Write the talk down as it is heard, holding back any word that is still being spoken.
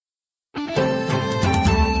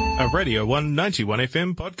A Radio 191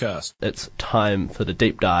 FM podcast. It's time for the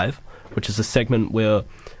deep dive, which is a segment where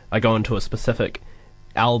I go into a specific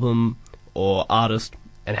album or artist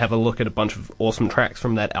and have a look at a bunch of awesome tracks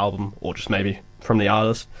from that album, or just maybe from the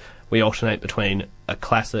artist. We alternate between a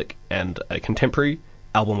classic and a contemporary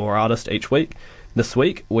album or artist each week. This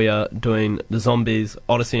week we are doing The Zombies'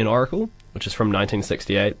 Odyssey and Oracle, which is from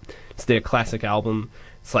 1968. It's their classic album.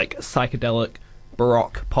 It's like psychedelic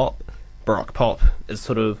Baroque pop. Baroque pop is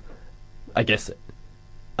sort of, I guess,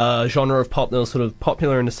 a genre of pop that was sort of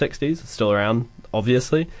popular in the 60s. It's still around,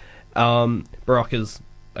 obviously. Baroque is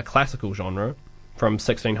a classical genre from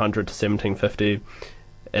 1600 to 1750.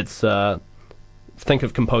 It's, think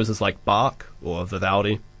of composers like Bach or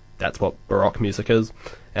Vivaldi. That's what Baroque music is.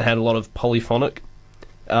 It had a lot of polyphonic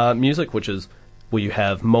music, which is where you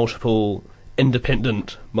have multiple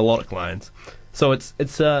independent melodic lines. So it's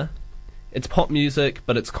pop music,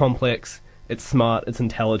 but it's complex, it's smart, it's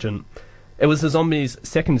intelligent. It was the Zombies'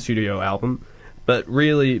 second studio album, but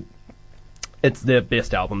really, it's their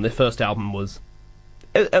best album. Their first album was,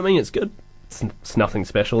 I mean, it's good. It's nothing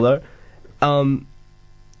special, though.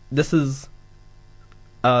 This is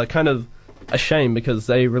kind of a shame, because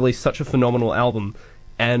they released such a phenomenal album,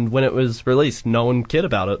 and when it was released, no one cared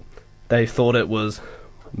about it. They thought it was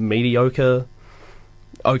mediocre,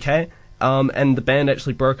 okay, and the band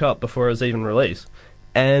actually broke up before it was even released.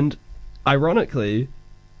 And ironically,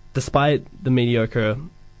 despite the mediocre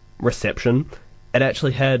reception, it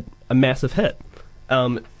actually had a massive hit.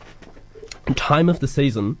 Time of the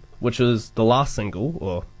Season, which was the last single,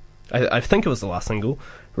 or I think it was the last single,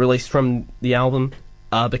 released from the album,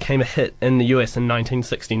 became a hit in the US in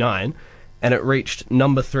 1969, and it reached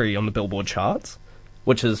number 3 on the Billboard charts,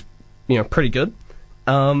 which is, pretty good.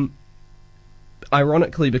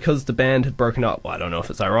 Ironically, because the band had broken up, well, I don't know if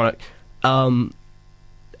it's ironic,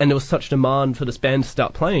 and there was such demand for this band to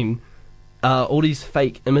start playing, all these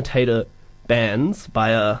fake imitator bands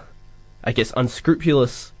by, I guess,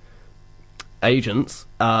 unscrupulous agents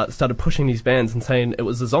started pushing these bands and saying it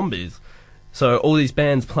was the Zombies. So all these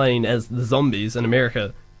bands playing as the Zombies in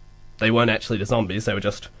America, they weren't actually the Zombies, they were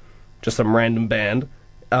just some random band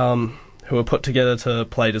who were put together to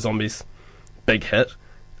play the Zombies' big hit.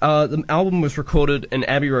 The album was recorded in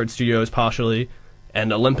Abbey Road Studios partially,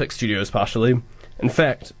 and Olympic Studios partially. In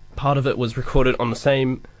fact, part of it was recorded on the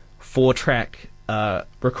same 4-track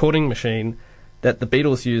recording machine that the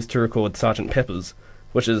Beatles used to record Sgt. Pepper's,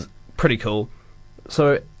 which is pretty cool.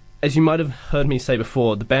 So, as you might have heard me say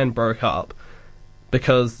before, the band broke up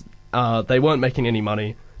because they weren't making any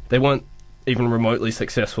money. They weren't even remotely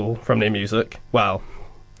successful from their music. Well,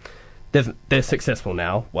 they're successful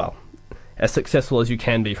now. Well, as successful as you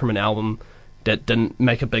can be from an album that didn't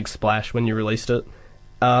make a big splash when you released it.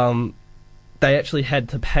 They actually had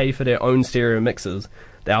to pay for their own stereo mixes.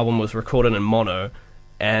 The album was recorded in mono,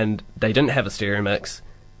 and they didn't have a stereo mix,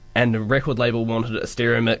 and the record label wanted a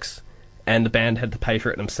stereo mix, and the band had to pay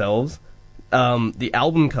for it themselves. The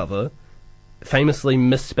album cover famously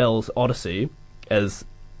misspells Odyssey as,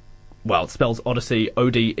 well, it spells Odyssey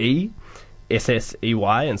O-D-E,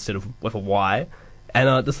 S-S-E-Y, instead of with a Y.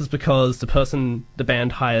 And this is because the person the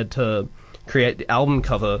band hired to create the album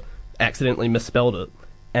cover accidentally misspelled it,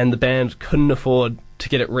 and the band couldn't afford to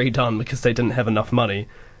get it redone because they didn't have enough money,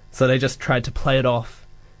 so they just tried to play it off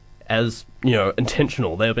as,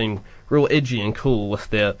 intentional. They were being real edgy and cool with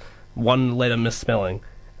their one-letter misspelling.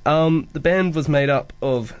 The band was made up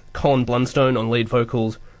of Colin Blunstone on lead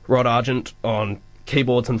vocals, Rod Argent on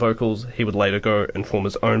keyboards and vocals. He would later go and form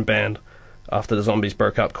his own band after the Zombies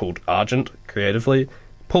broke up, called Argent, creatively.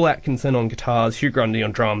 Paul Atkinson on guitars, Hugh Grundy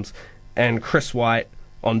on drums, and Chris White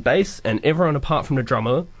on bass, and everyone apart from the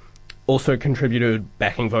drummer also contributed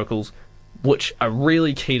backing vocals, which are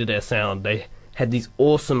really key to their sound. They had these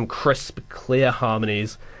awesome, crisp, clear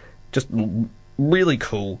harmonies, just really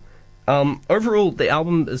cool. Overall, the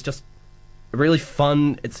album is just really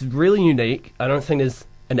fun. It's really unique. I don't think there's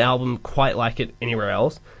an album quite like it anywhere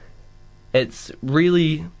else. It's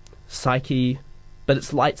really psyche, but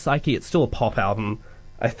it's light psyche. It's still a pop album,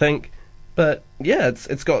 I think. But yeah,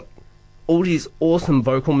 it's got all these awesome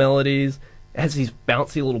vocal melodies. It has these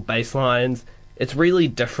bouncy little bass lines. It's really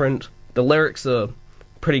different. The lyrics are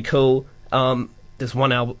pretty cool. There's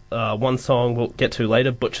one song we'll get to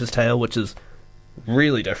later, Butcher's Tale, which is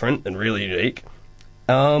really different and really unique.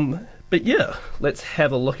 But yeah, let's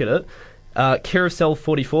have a look at it. Carousel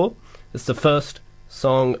 44 is the first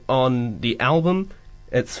song on the album.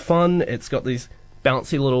 It's fun. It's got these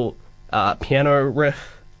bouncy little piano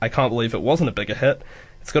riff. I can't believe it wasn't a bigger hit.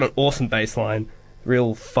 It's got an awesome bass line,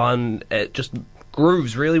 real fun. It just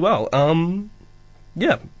grooves really well.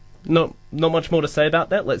 Yeah, not much more to say about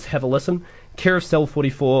that. Let's have a listen. Carousel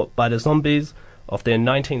 44 by the Zombies off their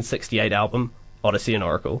 1968 album, Odyssey and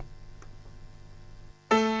Oracle.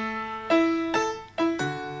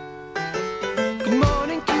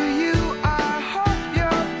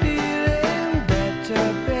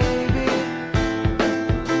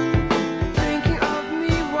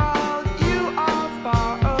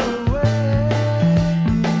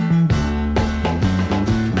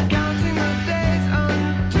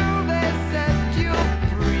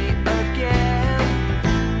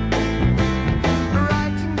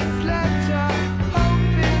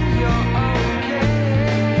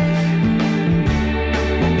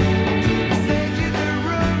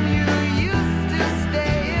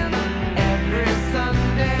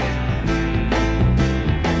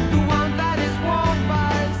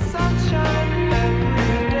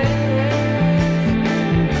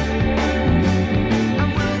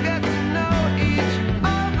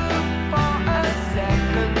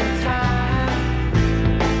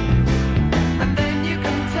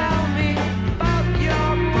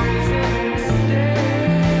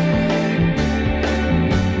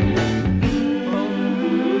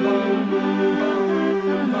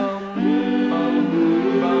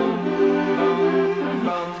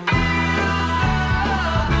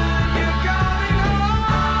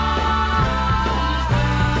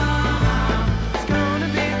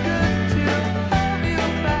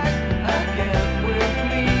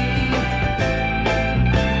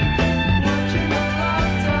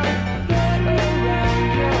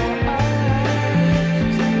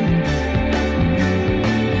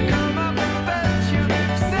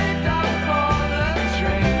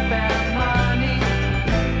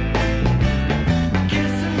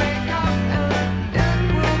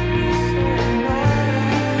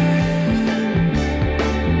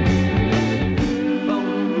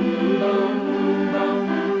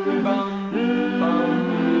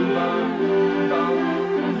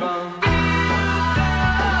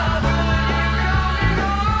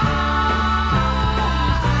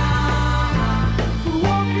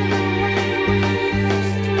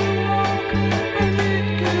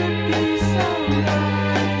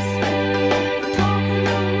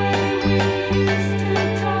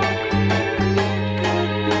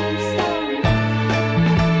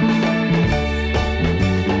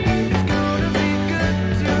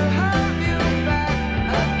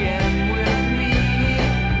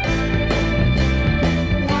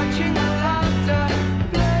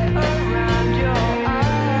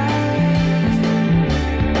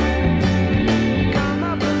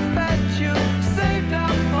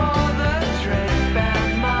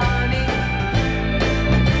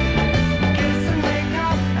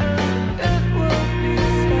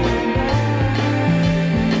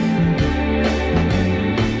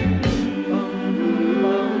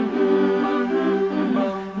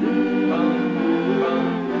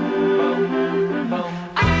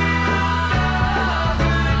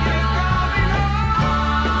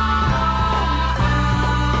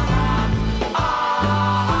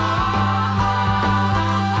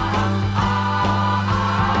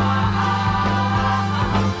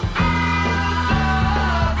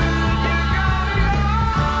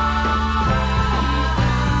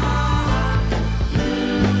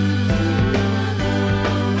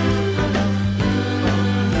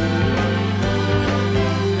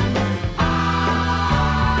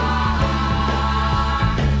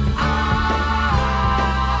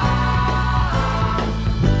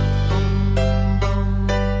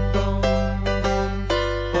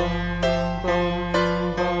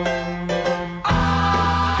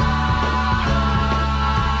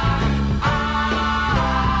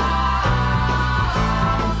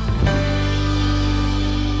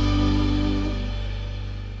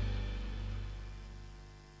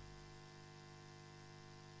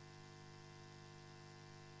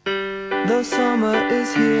 The summer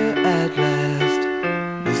is here at last.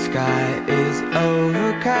 The sky is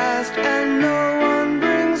overcast, and no one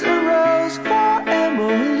brings a rose for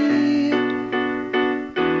Emily.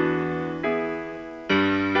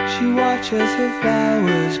 She watches her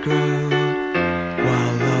flowers grow,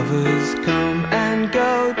 while lovers come and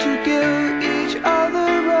go to give each other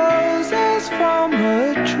roses from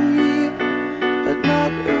her tree, but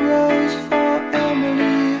not a rose for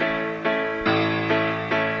Emily.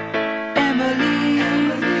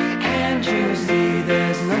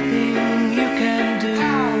 There's nothing you can do.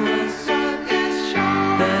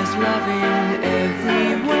 There's loving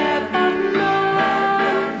everywhere, but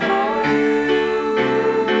not for you.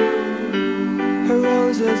 Her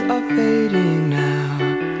roses are fading now.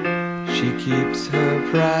 She keeps her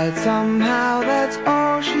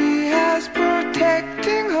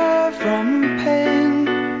her from pain.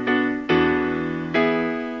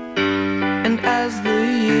 And as the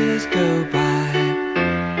years go by,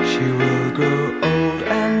 she will grow old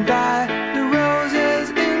and die. The roses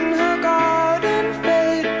in her garden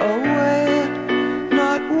fade away.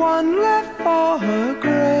 Not one left for her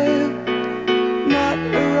grave. Not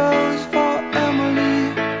a rose for Emily.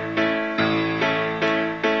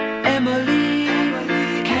 Emily,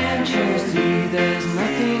 can't you see there's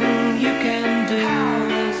nothing you can do?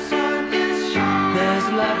 There's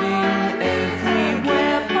loving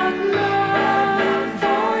everywhere but love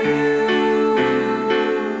for you.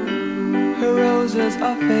 Her roses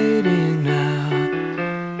are fading now.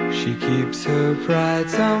 She keeps her pride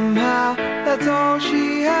somehow. That's all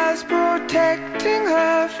she has, protecting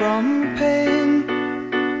her from pain.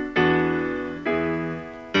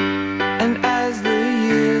 And as the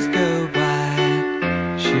years go by,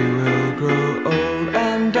 she will grow old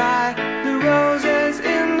and die. The roses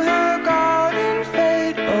in her garden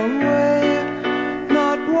fade away.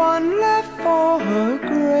 Not one left for her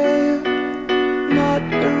grave. Not a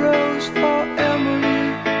rose for Emily.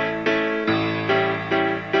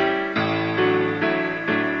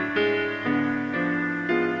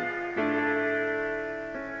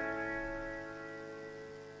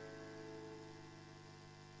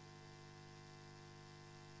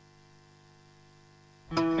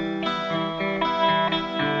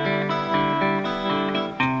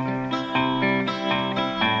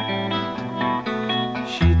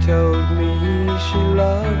 She told me she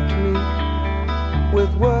loved me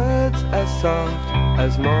with words as soft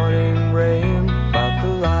as morning rain. But the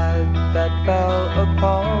light that fell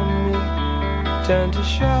upon me turned to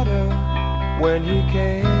shadow when he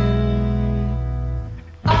came.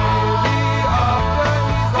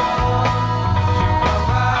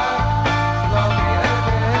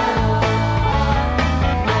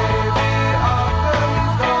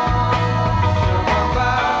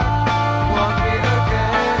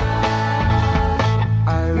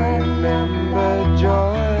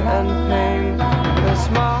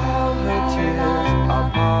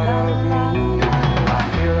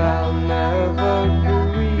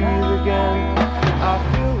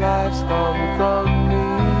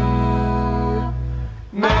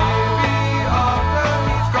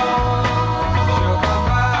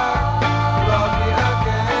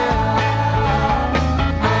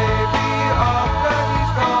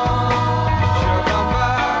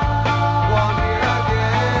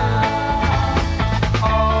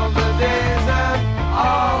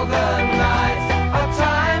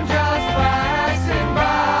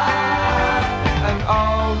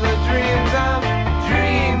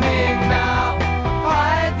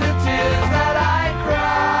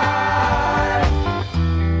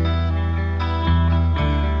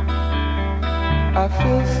 I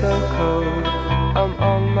feel so cold, I'm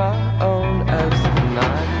on my own as the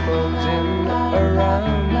night folds in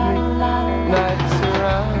around me. Night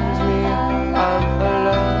surrounds me, I'm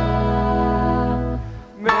alone.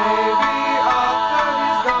 Maybe after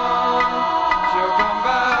he's gone, she'll come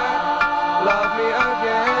back, love me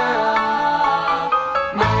again.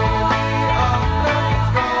 Maybe after he's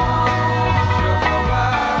gone, she'll come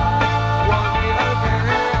back, want me again.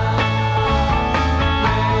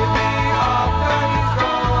 Maybe after he's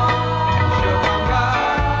gone, she'll come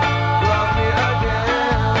back, love me again.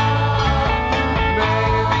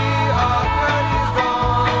 Maybe after he's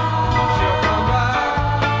gone, she'll come back,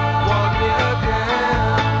 want me again.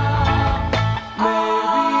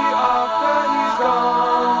 Maybe after he's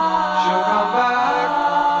gone, she'll come back,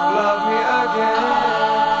 love me again.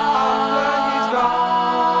 After he's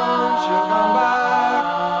gone, she'll come back,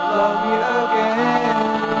 love me again.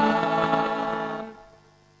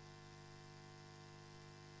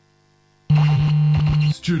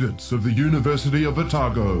 Students of the University of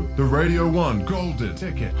Otago, the Radio 1 Golden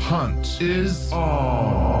Ticket Hunt is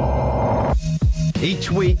on. Each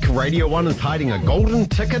week, Radio 1 is hiding a golden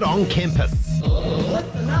ticket on campus.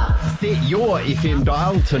 Set your FM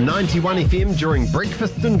dial to 91 FM during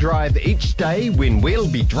breakfast and drive each day when we'll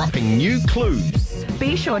be dropping new clues.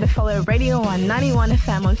 Be sure to follow Radio 1 91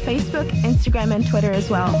 FM on Facebook, Instagram and Twitter as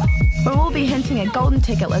well, where we'll be hinting at golden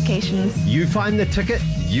ticket locations. You find the ticket,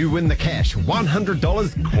 you win the cash,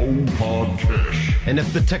 $100 cold hard cash. And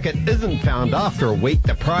if the ticket isn't found after a week,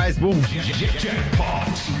 the prize will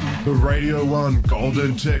Jackpot! The Radio 1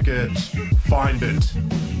 Golden Ticket. Find it.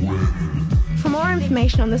 For more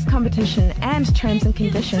information on this competition and terms and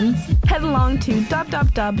conditions, head along to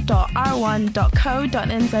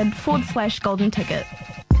www.r1.co.nz/golden ticket.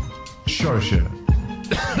 Shosha.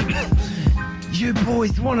 You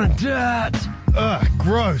boys want a dart? Ugh,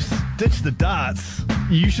 gross. Ditch the darts.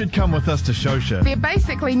 You should come with us to Shosha. They're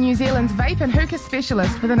basically New Zealand's vape and hookah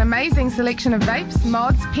specialist with an amazing selection of vapes,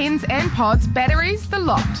 mods, pens and pods, batteries, the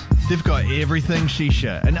lot. They've got everything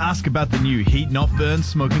shisha, and ask about the new heat not burn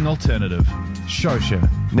smoking alternative. Shosha,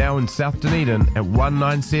 now in South Dunedin at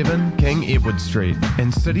 197 King Edward Street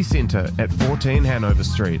and City Centre at 14 Hanover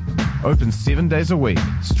Street. Open 7 days a week,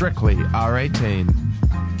 strictly R18.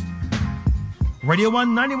 Radio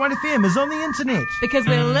 1 91 FM is on the internet. Because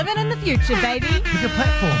we're living in the future, baby. Pick a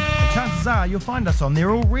platform, and chances are you'll find us on there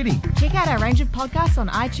already. Check out our range of podcasts on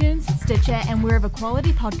iTunes, Stitcher, and wherever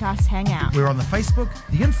quality podcasts hang out. We're on the Facebook,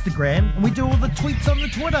 the Instagram, and we do all the tweets on the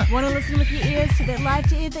Twitter. Want to listen with your ears to that live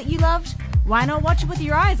to air that you loved? Why not watch it with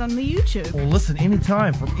your eyes on the YouTube? Or listen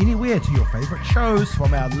anytime from anywhere to your favourite shows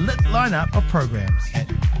from our lit lineup of programs at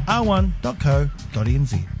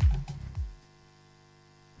r1.co.nz.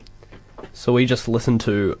 So we just listened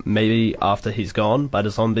to Maybe After He's Gone by the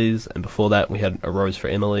Zombies, and before that we had A Rose for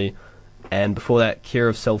Emily, and before that Care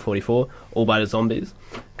of Cell 44, all by the Zombies,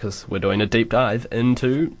 because we're doing a deep dive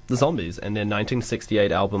into the Zombies and their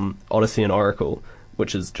 1968 album Odyssey and Oracle,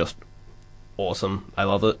 which is just awesome. I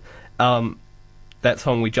love it. That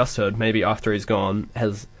song we just heard, Maybe After He's Gone,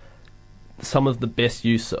 has some of the best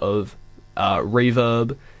use of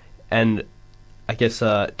reverb and I guess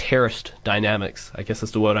terraced dynamics, I guess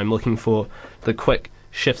is the word I'm looking for. The quick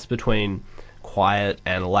shifts between quiet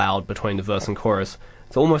and loud between the verse and chorus.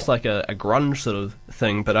 It's almost like a grunge sort of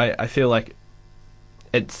thing, but I feel like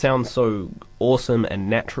it sounds so awesome and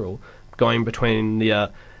natural, going between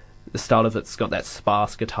the start of it's got that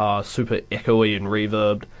sparse guitar, super echoey and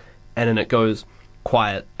reverbed, and then it goes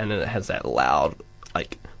quiet, and then it has that loud,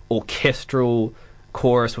 like, orchestral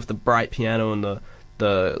chorus with the bright piano and the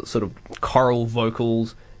sort of choral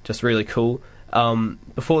vocals, just really cool.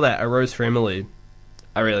 Before that, A Rose for Emily,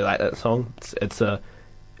 I really like that song. It's a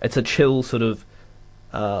chill sort of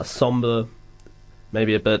somber,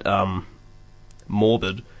 maybe a bit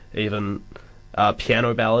morbid even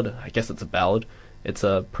piano ballad. I guess it's a ballad. It's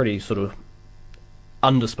a pretty sort of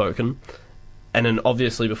underspoken. And then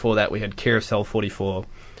obviously before that we had Care of Cell 44,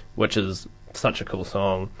 which is such a cool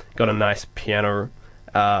song. Got a nice piano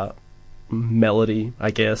melody, I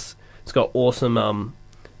guess. It's got awesome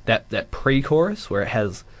that pre-chorus where it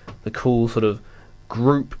has the cool sort of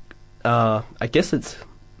group, I guess it's,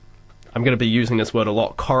 I'm going to be using this word a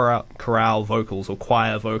lot, chorale vocals or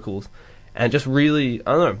choir vocals, and just really,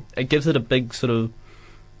 I don't know, it gives it a big sort of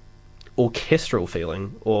orchestral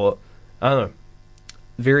feeling, or I don't know,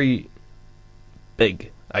 very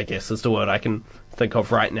big, I guess is the word I can think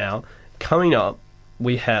of right now. Coming up,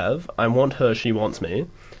 we have I Want Her, She Wants Me,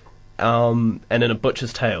 and then A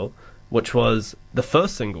Butcher's Tale, which was the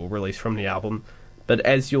first single released from the album, but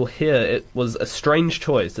as you'll hear, it was a strange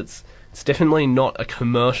choice. It's definitely not a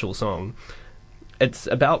commercial song. It's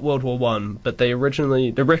about World War One, but the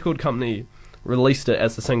record company released it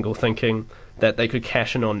as a single thinking that they could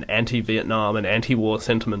cash in on anti-Vietnam and anti-war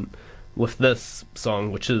sentiment with this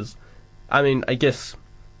song, which is, I mean, I guess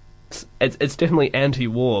it's definitely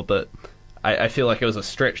anti-war, but I feel like it was a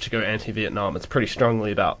stretch to go anti-Vietnam. It's pretty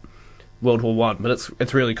strongly about World War One, but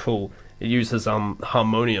it's really cool. It uses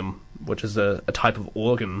harmonium, which is a type of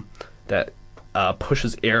organ that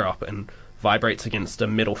pushes air up and vibrates against a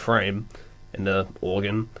metal frame in the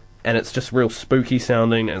organ, and it's just real spooky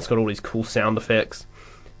sounding, and it's got all these cool sound effects.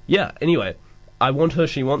 Yeah, anyway, I Want Her,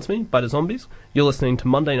 She Wants Me by the Zombies. You're listening to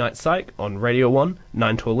Monday Night Psych on Radio 1,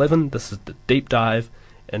 9 to 11. This is the deep dive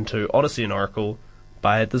into Odyssey and Oracle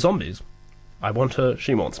by the Zombies. I Want Her,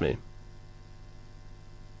 She Wants Me.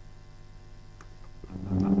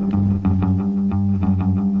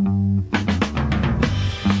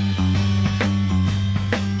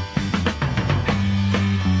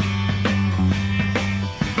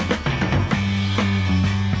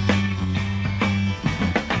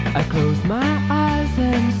 I close my eyes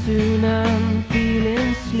and soon I'm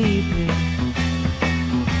feeling sleepy.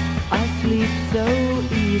 I sleep so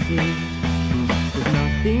easy, there's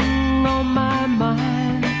nothing on my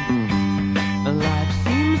mind. Life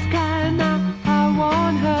seems kinda, I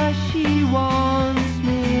want her, she wants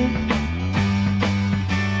me.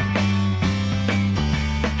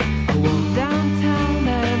 I walk downtown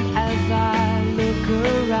and as I look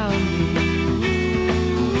around me,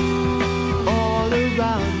 all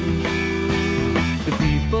around me, the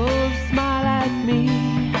people smile.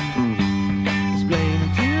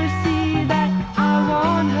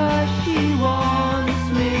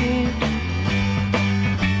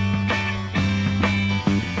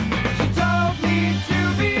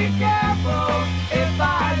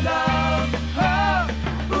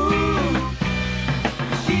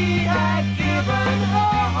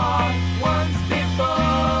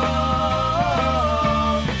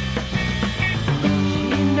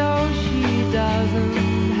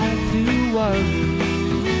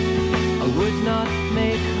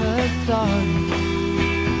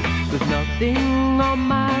 nothing on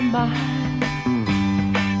my mind,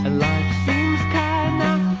 and life seems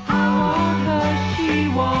kinda, I want her, she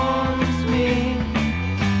wants me.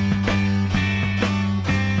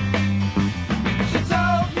 She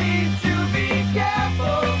told me to be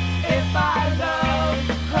careful if I love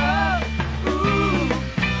her, ooh,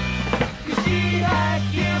 'cause she had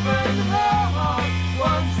given her heart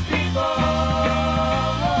once before.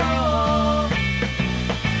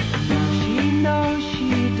 Now she knows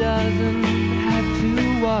she doesn't have to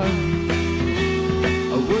worry,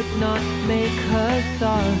 I would not make her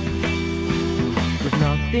sorry. With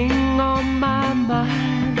nothing on my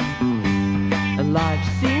mind, and life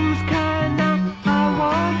seems kinda, I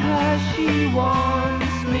want her, she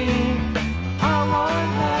wants me. I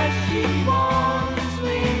want her, she wants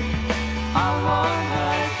me. I want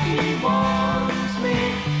her, she wants me.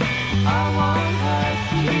 I want her,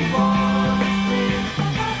 she wants me.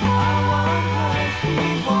 I want her, she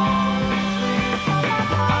wants me.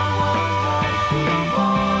 I want her, she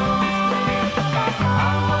wants me.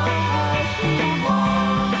 I want her, she wants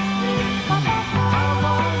me. I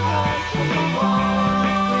want her, she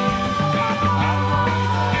wants me. I want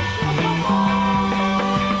her, she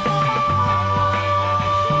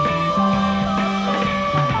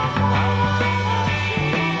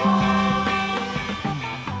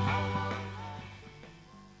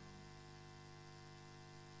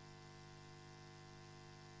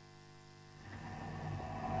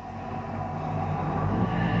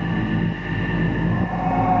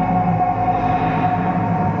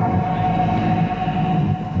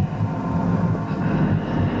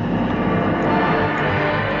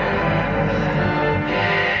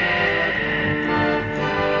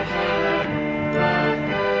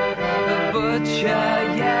The butcher,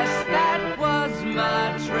 yes, that was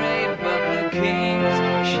my trade, but the king's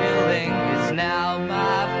shilling is now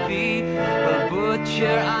my fee. The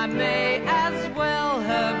butcher, I may as well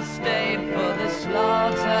have stayed for the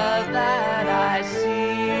slaughter that I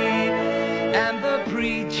see. And the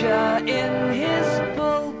preacher in his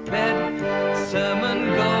pulpit, sermon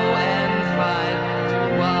go and fight, do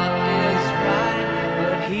what is right,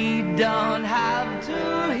 but he don't have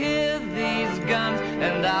to hear these guns,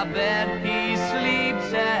 and I bet he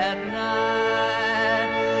sleeps at night.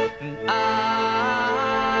 And I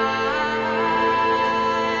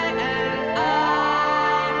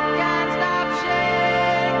can't stop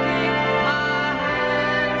shaking, my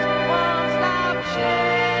hands won't stop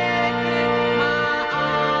shaking, my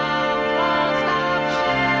arms won't stop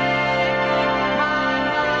shaking, my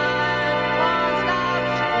mind won't stop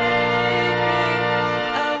shaking.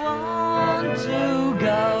 I want to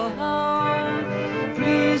go home,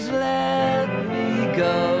 please let me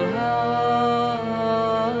go home,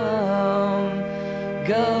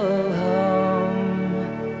 go home.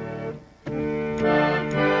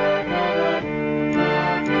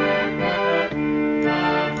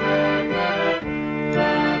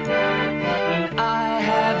 And I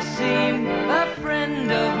have seen a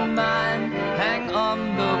friend of mine hang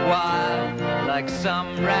on the wire like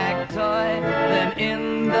some rag toy. Then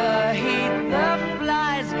in the heat the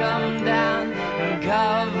flies come down and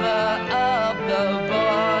cover up the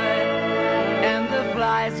boy. And the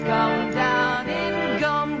flies come down in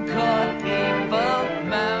gum-caught evil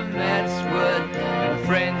Mamet's wood and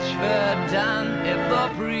French Verdun. If the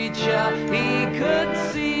preacher, he could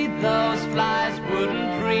see those flies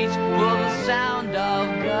wouldn't preach for the sound of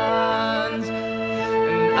guns.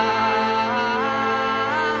 And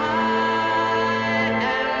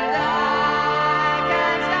I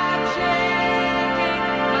can't stop shaking,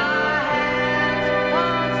 my hands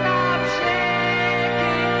won't stop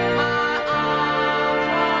shaking, my arms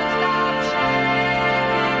won't stop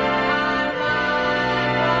shaking, my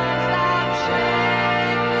mind won't stop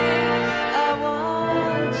shaking. I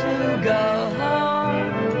want to go home,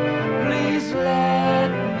 please let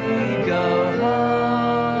me go home,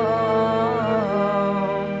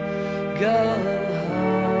 go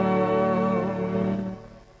home.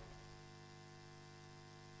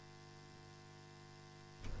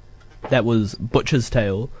 That was Butcher's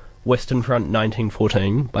Tale, Western Front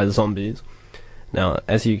 1914 by the Zombies. Now,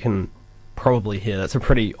 as you can probably hear, that's a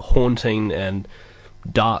pretty haunting and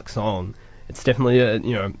dark song. It's definitely,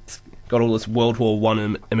 it's got all this World War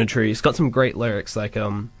I imagery. It's got some great lyrics, like,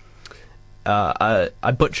 a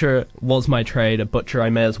butcher was my trade, a butcher I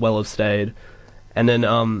may as well have stayed. And then,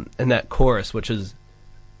 in that chorus, which is,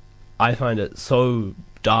 I find it so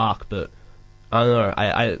dark, but I don't know,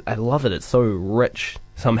 I love it. It's so rich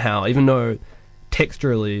somehow, even though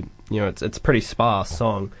texturally, it's a pretty sparse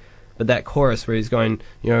song. But that chorus where he's going,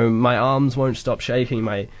 my arms won't stop shaking,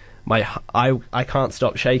 I can't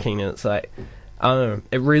stop shaking, and it's like, I don't know,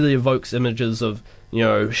 it really evokes images of,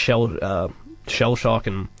 shell shock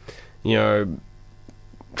and,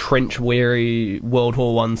 trench-weary World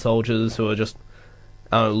War I soldiers who are just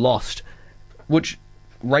lost, which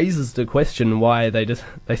raises the question why they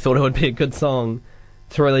thought it would be a good song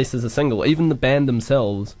to release as a single. Even the band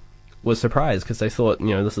themselves was surprised because they thought,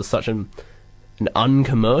 this is such an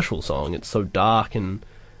uncommercial song. It's so dark and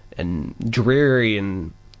dreary,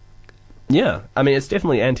 and yeah, I mean, it's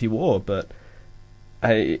definitely anti-war, but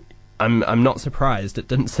I'm not surprised it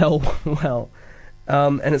didn't sell well.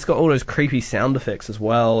 And it's got all those creepy sound effects as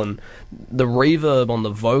well, and the reverb on the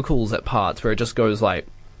vocals at parts where it just goes like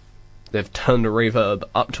they've turned the reverb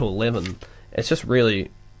up to 11. It's just really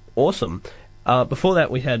awesome. Before that,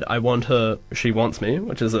 we had I Want Her, She Wants Me,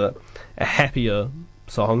 which is a happier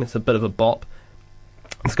song. It's a bit of a bop.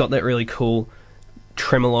 It's got that really cool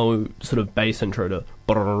tremolo sort of bass intro to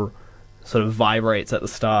brrr, sort of vibrates at the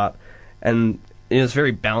start, and it's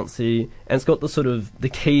very bouncy, and it's got the sort of the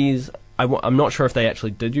keys. I'm not sure if they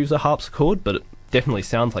actually did use a harpsichord, but it definitely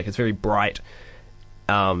sounds like it's very bright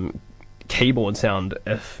keyboard sound,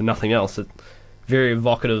 if nothing else. It's very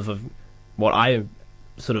evocative of what I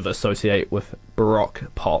sort of associate with Baroque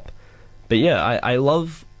pop. But yeah, I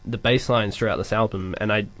love the bass lines throughout this album,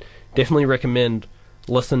 and I definitely recommend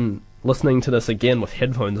listening to this again with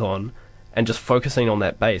headphones on and just focusing on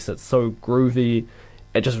that bass. It's so groovy.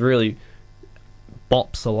 It just really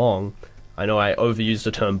bops along. I know I overused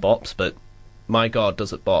the term bops, but my god,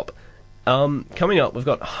 does it bop. Coming up, we've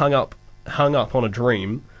got Hung Up on a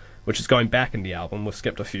Dream, which is going back in the album. We've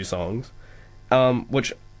skipped a few songs,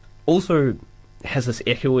 which also has this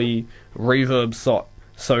echoey,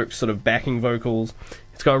 reverb-soaked sort of backing vocals.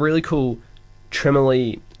 It's got a really cool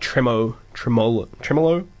tremolo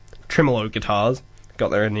guitars, got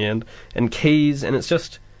there in the end, and keys, and it's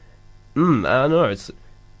just, I don't know,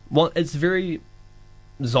 it's very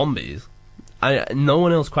Zombies. No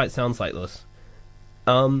one else quite sounds like this.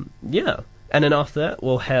 Yeah. And then after that,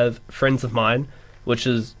 we'll have Friends of Mine, which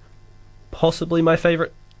is possibly my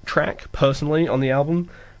favourite track, personally, on the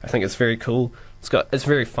album. I think it's very cool. It's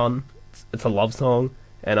very fun. It's a love song,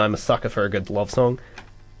 and I'm a sucker for a good love song.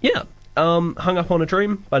 Yeah. Hung Up on a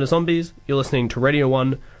Dream by the Zombies. You're listening to Radio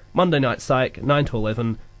 1, Monday Night Psych, 9 to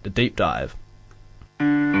 11, The Deep Dive.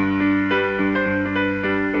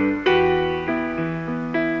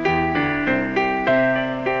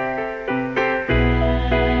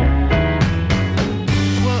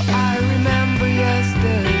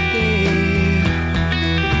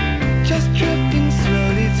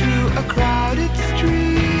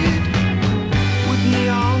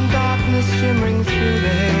 Shimmering through the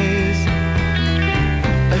haze,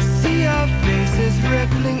 a sea of faces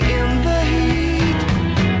rippling in the heat,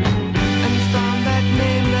 and from that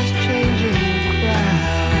nameless changing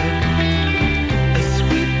crowd, a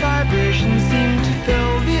sweet vibration seemed to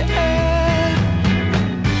fill the air.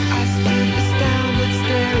 I stood astounded,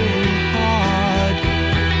 staring hard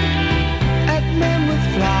at men with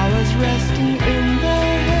flowers resting in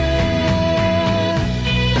their hair.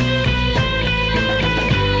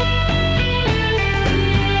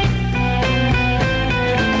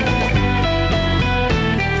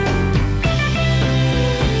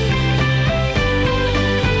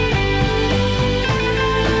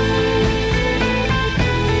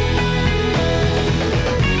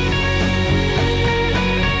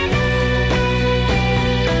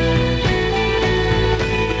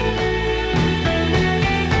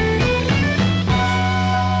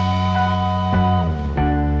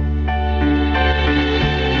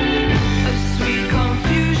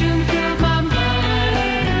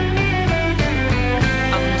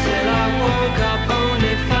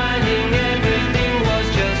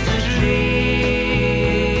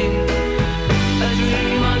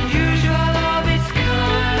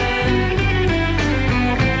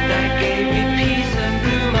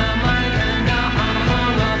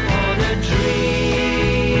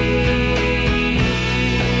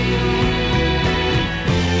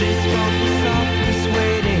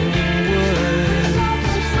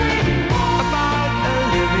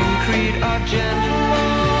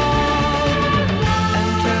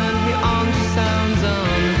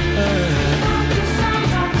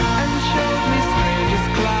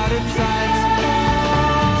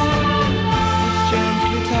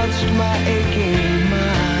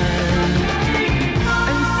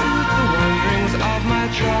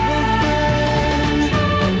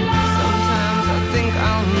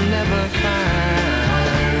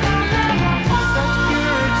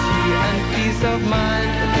 Of mind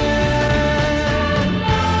again.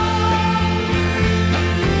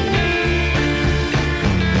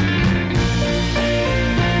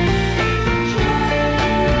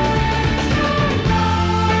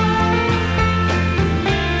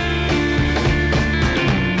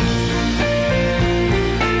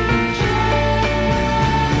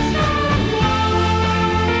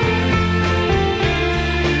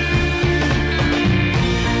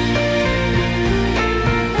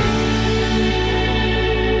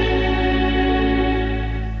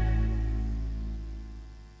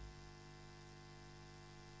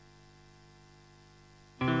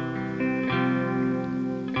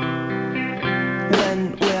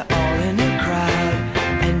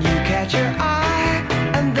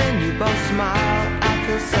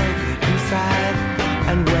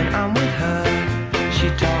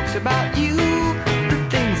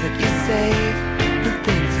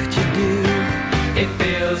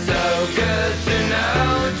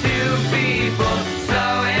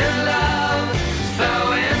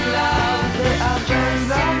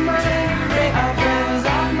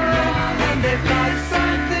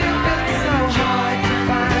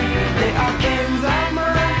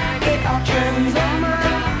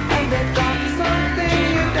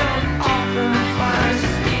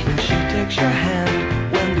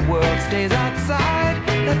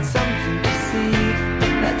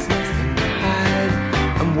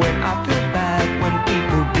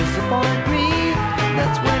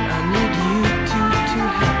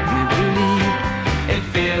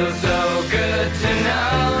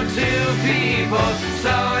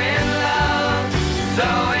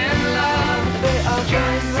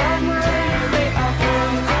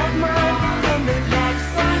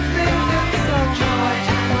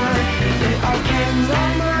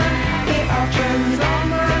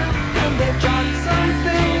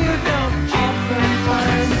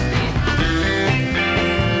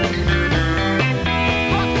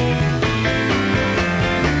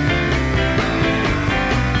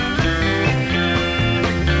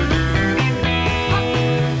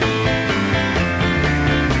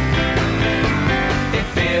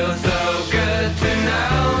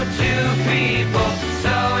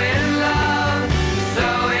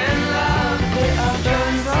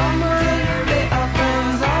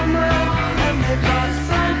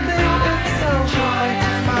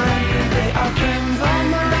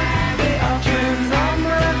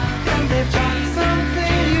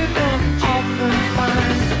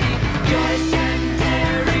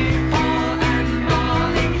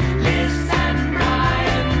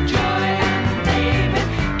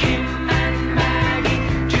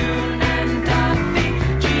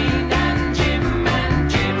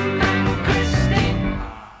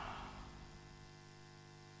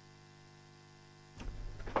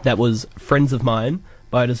 That was Friends of Mine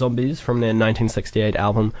by the Zombies from their 1968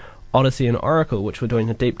 album Odyssey and Oracle, which we're doing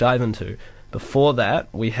a deep dive into. Before that,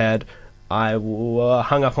 we had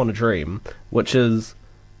Hung Up on a Dream, which is...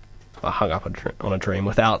 Hung Up on a Dream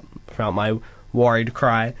without my worried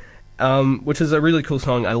cry, which is a really cool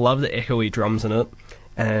song. I love the echoey drums in it,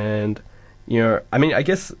 and, I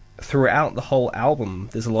guess throughout the whole album,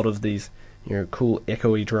 there's a lot of these, cool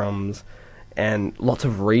echoey drums, and lots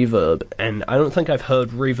of reverb, and I don't think I've heard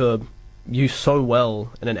reverb used so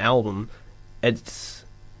well in an album. It's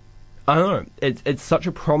such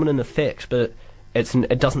a prominent effect, but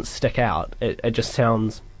it doesn't stick out. It just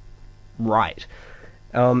sounds right.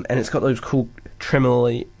 And it's got those cool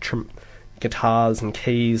tremolo guitars and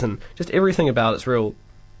keys, and just everything about it's real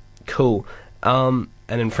cool. And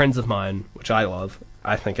in Friends of Mine, which I love,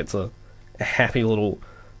 I think it's a happy little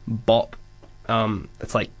bop.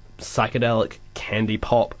 It's like psychedelic candy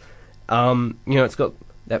pop. It's got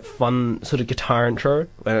that fun sort of guitar intro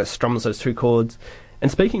where it strums those two chords.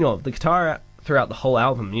 And speaking of, the guitar throughout the whole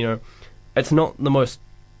album, it's not the most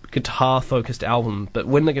guitar-focused album, but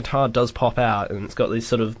when the guitar does pop out and it's got these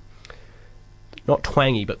sort of, not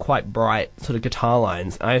twangy, but quite bright sort of guitar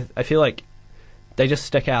lines, I feel like they just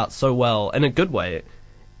stick out so well, in a good way,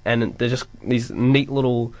 and they're just these neat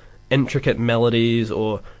little intricate melodies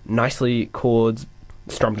or nicely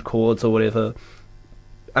strummed chords or whatever.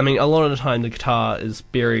 I mean, a lot of the time the guitar is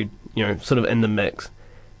buried, sort of in the mix,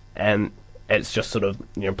 and it's just sort of,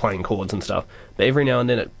 playing chords and stuff, but every now and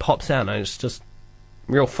then it pops out and it's just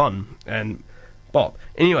real fun and bop.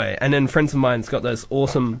 Anyway, and then Friends of Mine's got this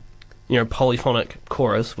awesome, polyphonic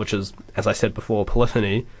chorus, which is, as I said before,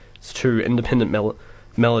 polyphony. It's two independent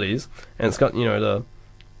melodies, and it's got,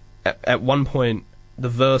 at one point the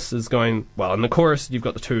verse is going, well, in the chorus you've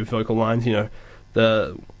got the two vocal lines,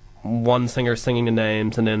 the one singer singing the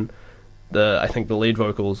names, and then I think the lead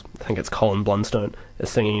vocals, I think it's Colin Blunstone, is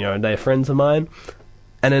singing, they're friends of mine.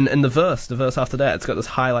 And then in the verse after that, it's got this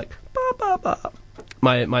high, like, ba ba ba.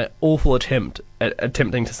 My awful attempt at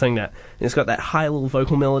attempting to sing that. And it's got that high little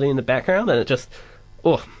vocal melody in the background, and it just,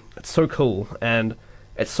 it's so cool, and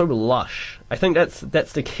it's so lush. I think that's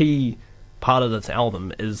the key part of this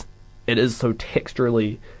album, is it is so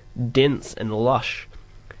texturally dense and lush.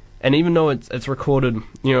 And even though it's recorded,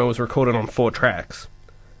 it was recorded on 4 tracks,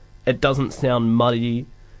 it doesn't sound muddy,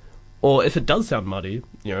 or if it does sound muddy,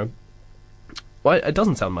 well, it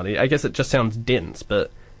doesn't sound muddy. I guess it just sounds dense,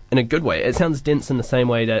 but in a good way. It sounds dense in the same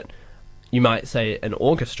way that you might say an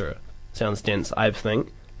orchestra sounds dense, I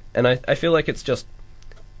think. And I feel like it's just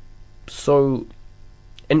so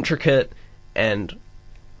intricate and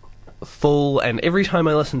full, and every time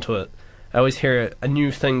I listen to it, I always hear a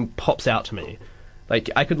new thing pops out to me. Like,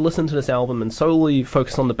 I could listen to this album and solely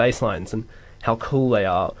focus on the bass lines and how cool they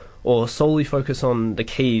are, or solely focus on the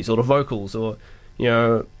keys or the vocals, or,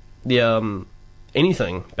 the,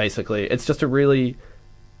 anything, basically. It's just a really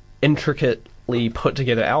intricately put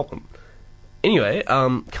together album. Anyway,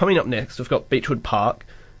 coming up next, we've got Beechwood Park,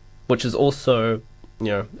 which is also,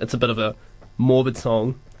 it's a bit of a morbid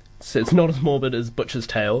song. It's not as morbid as Butcher's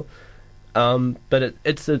Tale, but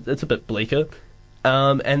it's a bit bleaker.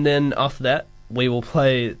 And then after that, we will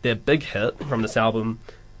play their big hit from this album,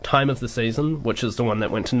 Time of the Season, which is the one that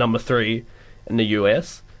went to number 3 in the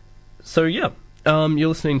US. So yeah, you're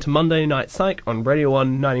listening to Monday Night Psych on Radio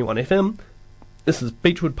 1 91 FM. This is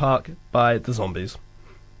Beechwood Park by the Zombies.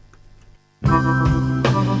 Do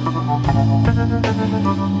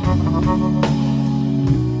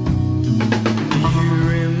you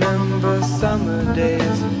remember summer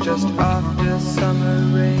days just after summer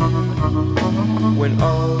rain, when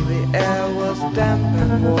all the air was damp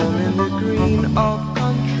and warm in the green of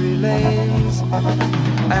country lanes,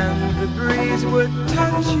 and the breeze would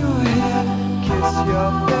touch your hair, kiss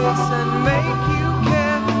your face and make you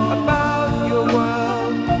care about your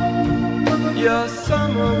world, your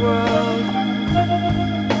summer world,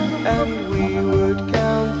 and we would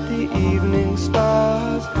count the evening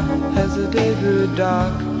stars as the day grew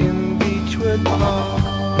dark in Beechwood Park.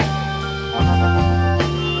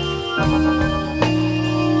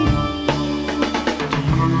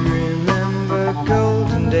 Do you remember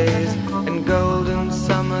golden days and golden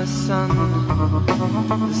summer sun,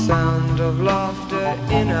 the sound of laughter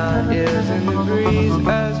in our ears in the breeze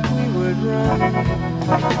as we would run,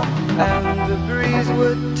 and the breeze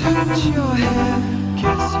would touch your hair,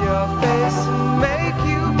 kiss your face and make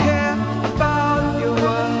you care about your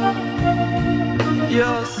world,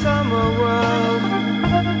 your summer world,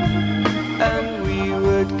 and we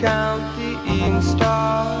would count the evening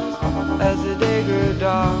stars as the day grew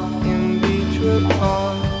dark in Beechwood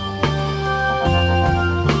Park.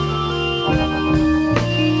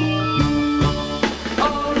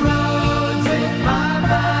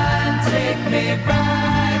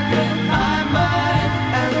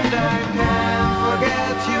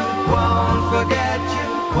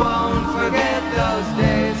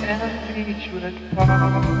 Beechwood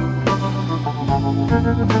Park.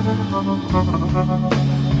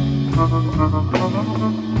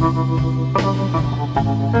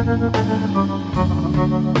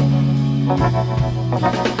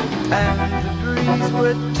 And the breeze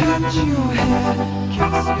would touch your hair,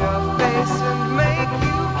 kiss your face and make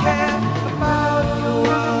you care about your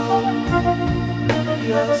world,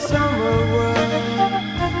 your summer world.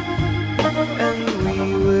 And we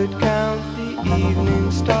would count the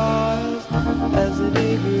evening stars as the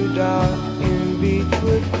day grew dark in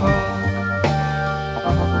Beechwood Park.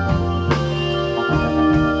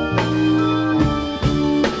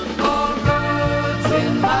 All roads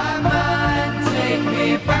in my mind take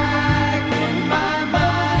me back in my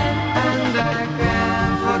mind, and I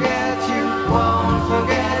can't forget you, won't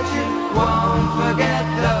forget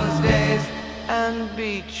those days and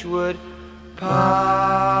Beechwood Park.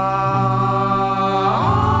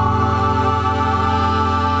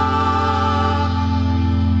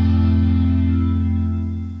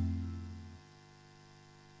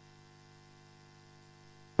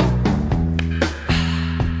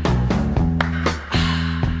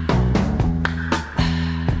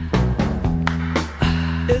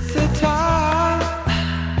 It's the time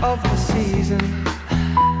of the season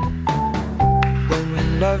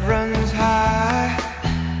when love runs high.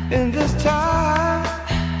 In this time,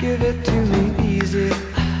 give it to me easy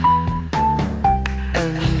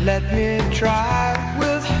and let me try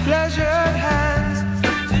with pleasured hands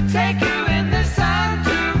to take you in the sun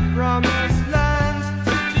to promised lands,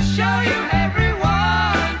 to show you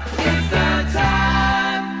everyone. It's the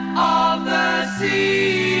time of the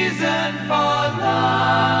season for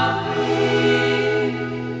loving.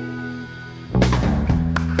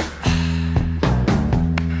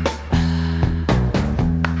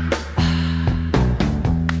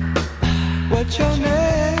 What's your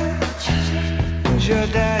name? Who's your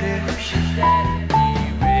daddy?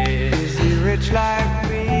 Is he rich like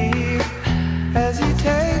me? Has he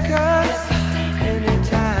take us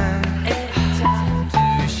anytime to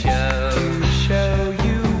show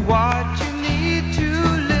you what you need to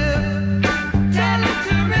live? Tell it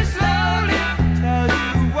to me slowly, tell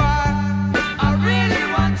you why I really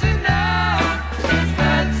want to know. It's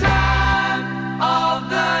the time of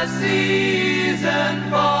the season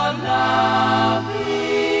for loving.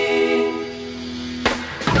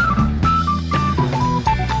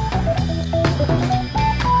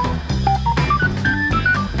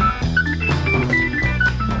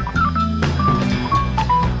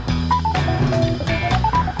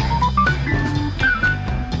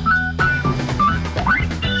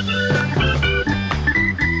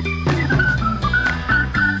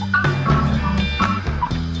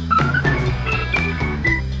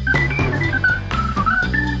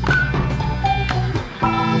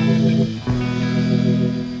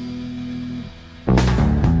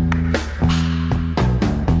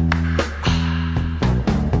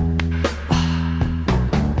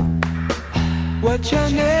 What's your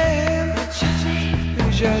name?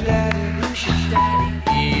 Who's your daddy?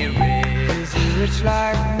 Is he rich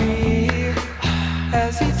like me?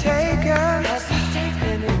 Has he take us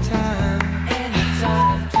anytime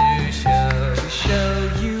to show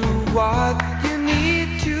you what you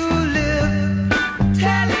need to live?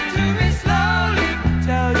 Tell it to me slowly,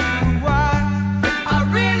 tell you why I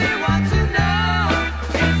really want to know.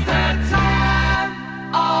 It's the time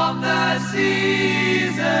of the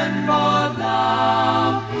season for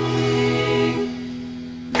loving.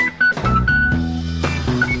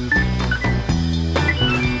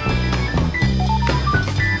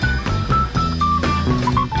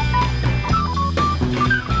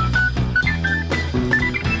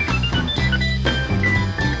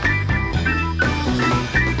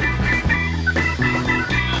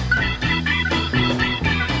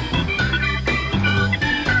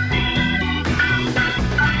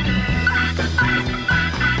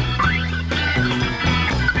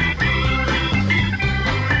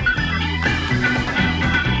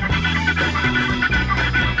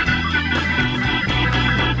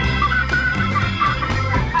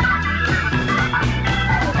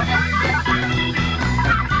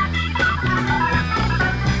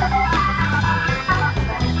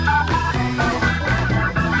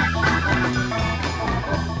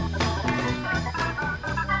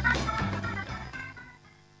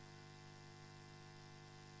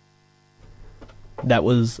 That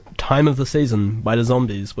was Time of the Season by the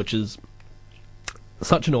Zombies, which is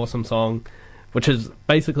such an awesome song, which is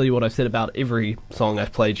basically what I've said about every song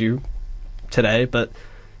I've played you today, but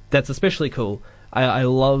that's especially cool. I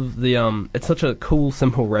love the, it's such a cool,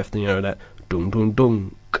 simple riff, you know, that dung dung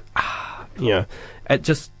dung, you know,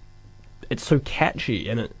 it's so catchy,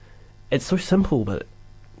 and it's so simple, but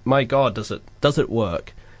my God, does it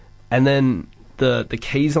work? And then the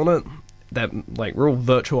keys on it, that like real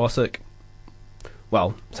virtuosic,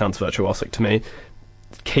 well, sounds virtuosic to me,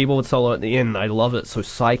 keyboard solo at the end, I love it. So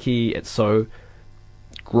psyche, it's so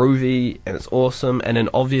groovy, and it's awesome. And then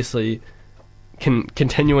obviously,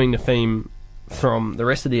 continuing the theme from the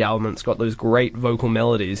rest of the album, it's got those great vocal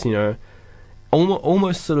melodies, you know,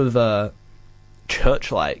 almost sort of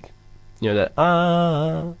church-like, you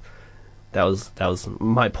know, that was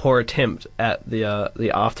my poor attempt at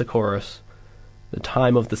the after chorus, the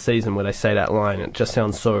time of the season where they say that line. It just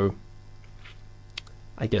sounds so,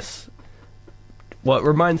 I guess, well, it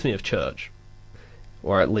reminds me of church,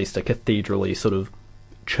 or at least a cathedral-y sort of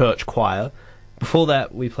church choir. Before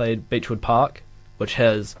that, we played Beechwood Park, which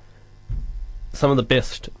has some of the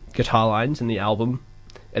best guitar lines in the album.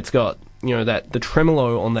 It's got, you know, that the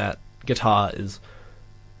tremolo on that guitar is,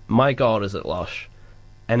 my God, is it lush.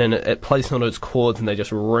 And then it plays some of those chords and they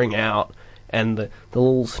just ring out, and the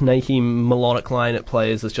little snaky melodic line it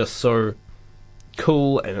plays is just so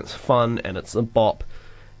cool, and it's fun, and it's a bop.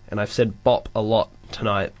 And I've said bop a lot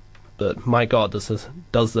tonight, but my God, does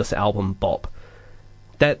this album bop.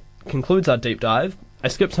 That concludes our deep dive. I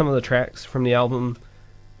skipped some of the tracks from the album,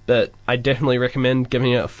 but I definitely recommend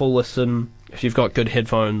giving it a full listen if you've got good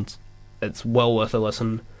headphones. It's well worth a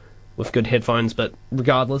listen with good headphones, but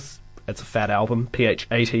regardless, it's a fat album,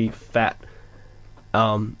 PH80 fat.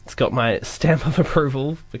 It's got my stamp of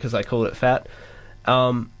approval because I called it fat.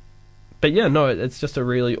 But yeah, no, it's just a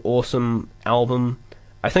really awesome album.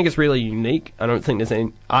 I think it's really unique. I don't think there's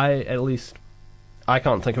any, I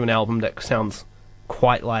can't think of an album that sounds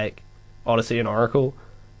quite like Odyssey and Oracle.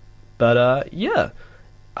 But yeah.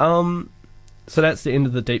 So that's the end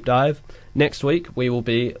of the deep dive. Next week we will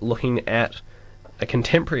be looking at a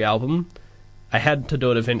contemporary album. I had to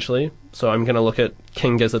do it eventually, so I'm going to look at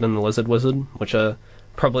King Gizzard and the Lizard Wizard, which are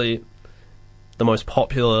probably the most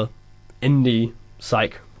popular indie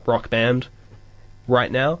psych rock band right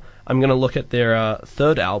now. I'm going to look at their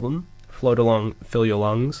third album, Float Along, Fill Your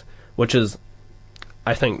Lungs, which is,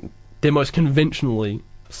 I think, their most conventionally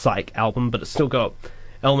psych album, but it's still got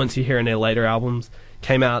elements you hear in their later albums.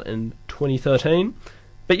 Came out in 2013.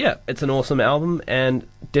 But yeah, it's an awesome album, and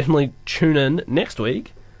definitely tune in next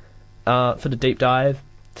week for the deep dive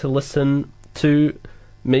to listen to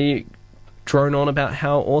me drone on about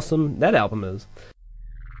how awesome that album is.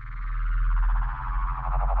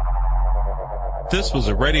 This was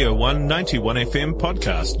a Radio 1 91 FM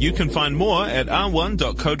podcast. You can find more at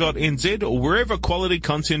r1.co.nz or wherever quality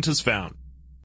content is found.